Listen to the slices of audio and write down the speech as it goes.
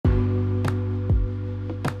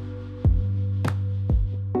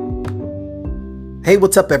Hey,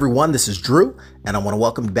 what's up, everyone? This is Drew, and I want to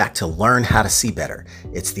welcome you back to Learn How to See Better.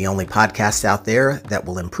 It's the only podcast out there that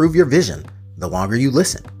will improve your vision the longer you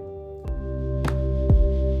listen.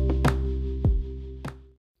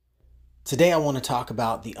 Today, I want to talk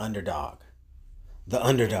about the underdog. The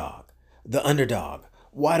underdog. The underdog.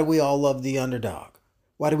 Why do we all love the underdog?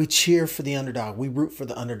 Why do we cheer for the underdog? We root for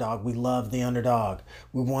the underdog. We love the underdog.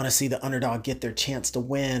 We want to see the underdog get their chance to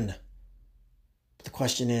win. But the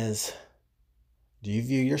question is, do you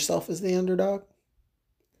view yourself as the underdog?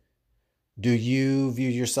 Do you view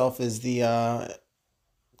yourself as the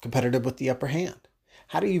competitive with the upper hand?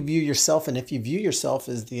 How do you view yourself? And if you view yourself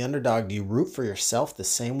as the underdog, do you root for yourself the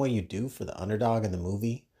same way you do for the underdog in the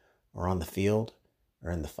movie or on the field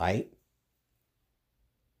or in the fight?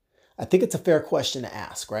 I think it's a fair question to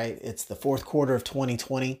ask, right? It's the fourth quarter of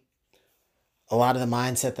 2020. A lot of the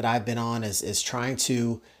mindset that I've been on is trying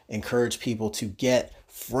to encourage people to get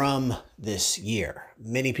from this year.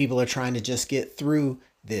 Many people are trying to just get through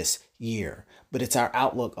this year, but it's our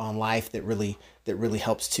outlook on life that really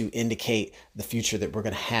helps to indicate the future that we're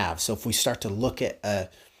going to have. So if we start to look at a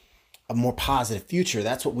more positive future,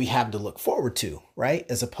 that's what we have to look forward to, right?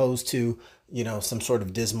 As opposed to, some sort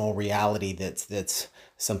of dismal reality that's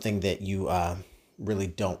something that you really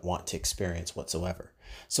don't want to experience whatsoever.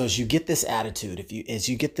 So as you get this attitude, as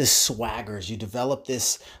you get this swagger, as you develop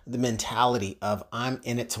the mentality of I'm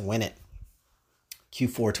in it to win it,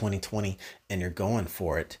 Q4 2020, and you're going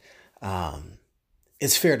for it,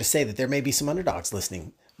 it's fair to say that there may be some underdogs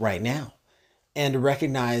listening right now. And to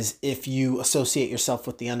recognize if you associate yourself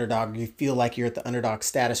with the underdog, you feel like you're at the underdog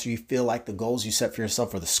status, or you feel like the goals you set for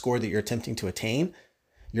yourself or the score that you're attempting to attain,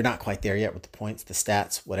 you're not quite there yet with the points, the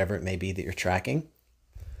stats, whatever it may be that you're tracking.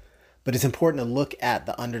 But it's important to look at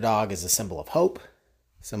the underdog as a symbol of hope,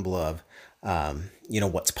 symbol of,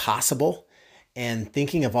 what's possible. And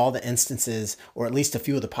thinking of all the instances, or at least a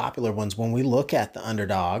few of the popular ones, when we look at the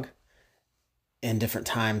underdog in different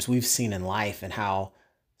times we've seen in life, and how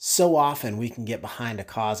so often we can get behind a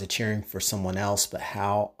cause of cheering for someone else, but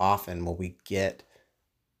how often will we get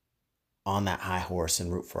on that high horse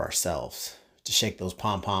and root for ourselves, to shake those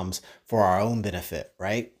pom-poms for our own benefit,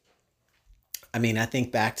 right? I mean, I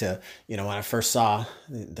think back to, when I first saw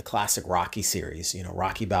the classic Rocky series,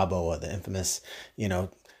 Rocky Balboa, the infamous,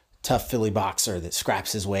 tough Philly boxer that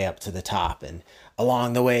scraps his way up to the top. And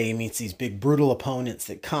along the way, he meets these big, brutal opponents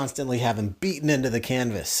that constantly have him beaten into the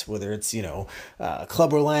canvas, whether it's,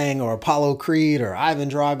 Clubber Lang or Apollo Creed or Ivan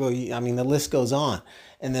Drago. I mean, the list goes on.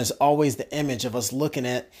 And there's always the image of us looking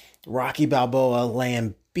at Rocky Balboa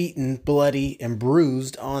laying beaten, bloody, and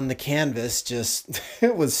bruised on the canvas, just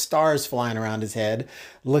with stars flying around his head,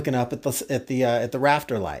 looking up at the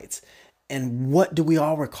rafter lights. And what do we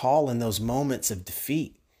all recall in those moments of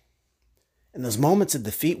defeat? In those moments of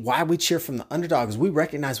defeat, why we cheer from the underdog is we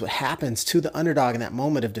recognize what happens to the underdog in that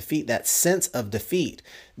moment of defeat, that sense of defeat.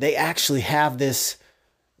 They actually have this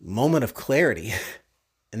moment of clarity.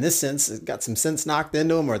 In this sense, it got some sense knocked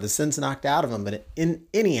into them, or the sense knocked out of them. But in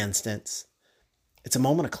any instance, it's a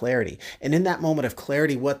moment of clarity. And in that moment of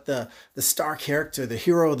clarity, what the star character, the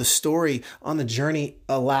hero of the story on the journey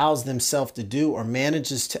allows themselves to do, or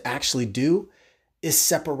manages to actually do, is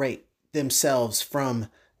separate themselves from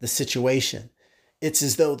the situation. It's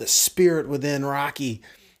as though the spirit within Rocky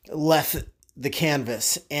left the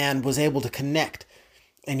canvas and was able to connect.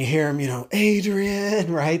 And you hear him,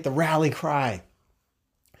 Adrian, right? The rally cry.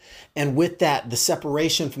 And with that, the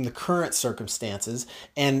separation from the current circumstances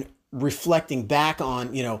and reflecting back on,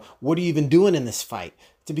 what are you even doing in this fight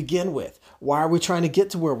to begin with? Why are we trying to get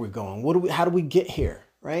to where we're going? How do we get here?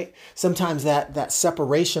 Right? Sometimes that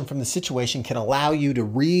separation from the situation can allow you to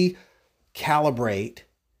recalibrate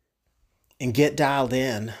and get dialed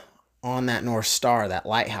in on that North Star, that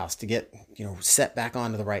lighthouse, to get, set back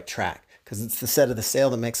onto the right track, because it's the set of the sail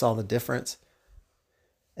that makes all the difference.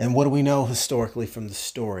 And what do we know historically from the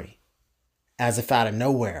story? As if out of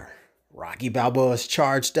nowhere, Rocky Balboa is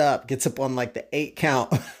charged up, gets up on like the 8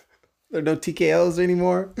 count. There are no TKOs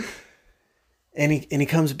anymore. And he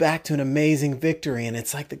comes back to an amazing victory. And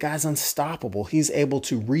it's like the guy's unstoppable. He's able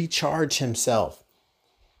to recharge himself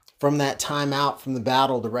from that time out from the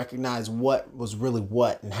battle to recognize what was really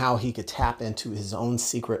what, and how he could tap into his own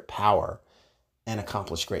secret power and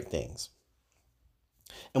accomplish great things.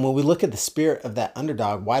 And when we look at the spirit of that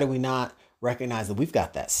underdog, why do we not recognize that we've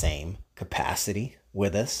got that same capacity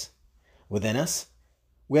within us?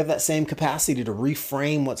 We have that same capacity to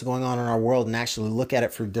reframe what's going on in our world and actually look at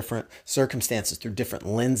it through different circumstances, through different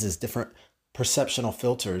lenses, different perceptional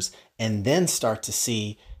filters, and then start to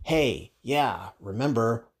see, hey, yeah,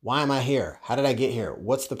 remember, why am I here? How did I get here?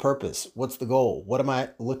 What's the purpose? What's the goal? What am I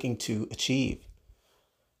looking to achieve?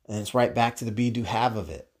 And it's right back to the be, do, have of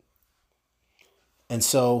it. And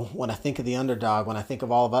so when I think of the underdog, when I think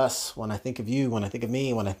of all of us, when I think of you, when I think of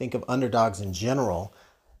me, when I think of underdogs in general,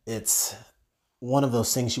 it's one of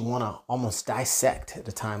those things you want to almost dissect at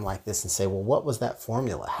a time like this and say, well, what was that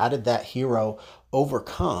formula? How did that hero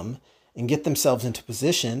overcome and get themselves into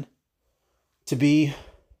position to be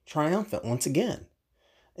triumphant once again?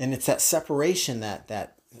 And it's that separation,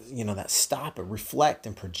 that stop and reflect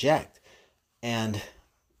and project and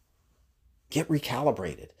get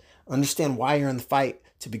recalibrated. Understand why you're in the fight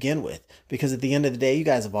to begin with. Because at the end of the day, you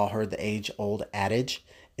guys have all heard the age-old adage.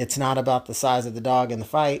 It's not about the size of the dog in the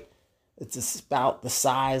fight. It's about the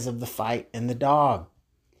size of the fight and the dog.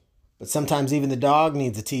 But sometimes even the dog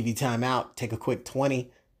needs a TV timeout. Take a quick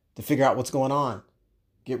 20 to figure out what's going on.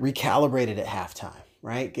 Get recalibrated at halftime,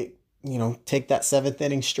 right? Take that 7th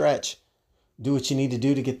inning stretch. Do what you need to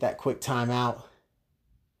do to get that quick timeout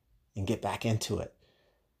and get back into it.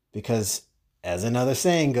 Because as another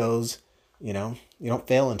saying goes, you don't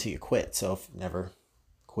fail until you quit. So if you never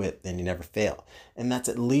quit, then you never fail. And that's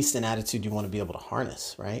at least an attitude you want to be able to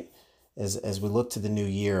harness, right? As we look to the new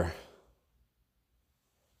year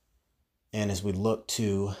and as we look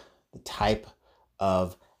to the type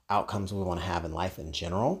of outcomes we want to have in life in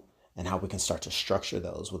general and how we can start to structure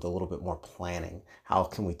those with a little bit more planning. How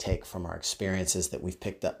can we take from our experiences that we've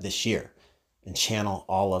picked up this year and channel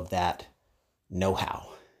all of that know-how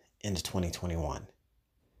into 2021?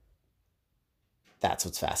 That's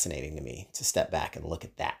what's fascinating to me, to step back and look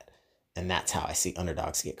at that. And that's how I see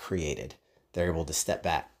underdogs get created. They're able to step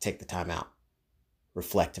back, take the time out,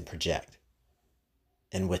 reflect and project.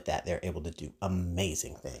 And with that, they're able to do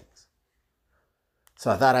amazing things.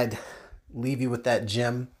 So I thought I'd leave you with that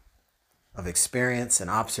gem of experience and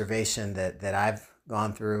observation that I've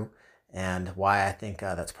gone through and why I think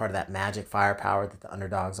that's part of that magic firepower that the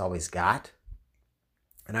underdogs always got.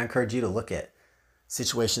 And I encourage you to look at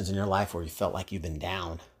situations in your life where you felt like you've been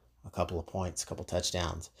down a couple of points, a couple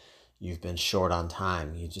touchdowns. You've been short on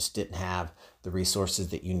time. You just didn't have the resources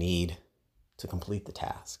that you need to complete the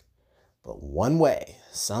task. But one way,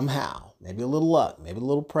 somehow, maybe a little luck, maybe a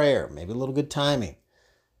little prayer, maybe a little good timing,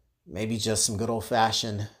 maybe just some good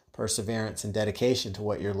old-fashioned perseverance and dedication to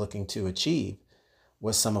what you're looking to achieve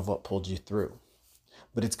was some of what pulled you through.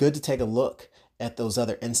 But it's good to take a look at those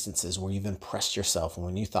other instances where you've impressed yourself and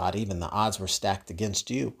when you thought even the odds were stacked against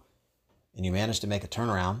you and you managed to make a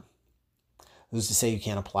turnaround. Who's to say you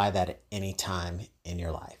can't apply that at any time in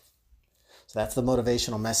your life? So that's the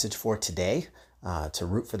motivational message for today, to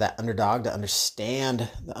root for that underdog, to understand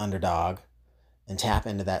the underdog and tap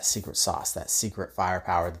into that secret sauce, that secret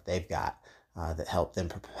firepower that they've got that helped them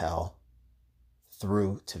propel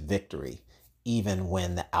through to victory, even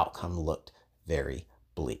when the outcome looked very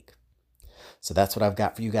bleak. So that's what I've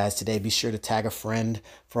got for you guys today. Be sure to tag a friend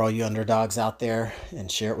for all you underdogs out there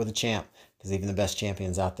and share it with a champ, because even the best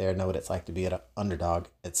champions out there know what it's like to be an underdog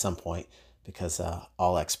at some point, because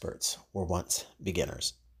all experts were once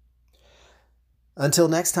beginners. Until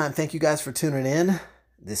next time, thank you guys for tuning in.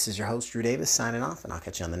 This is your host, Drew Davis, signing off, and I'll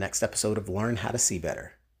catch you on the next episode of Learn How to See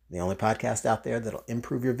Better, the only podcast out there that'll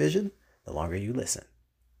improve your vision the longer you listen.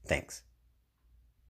 Thanks.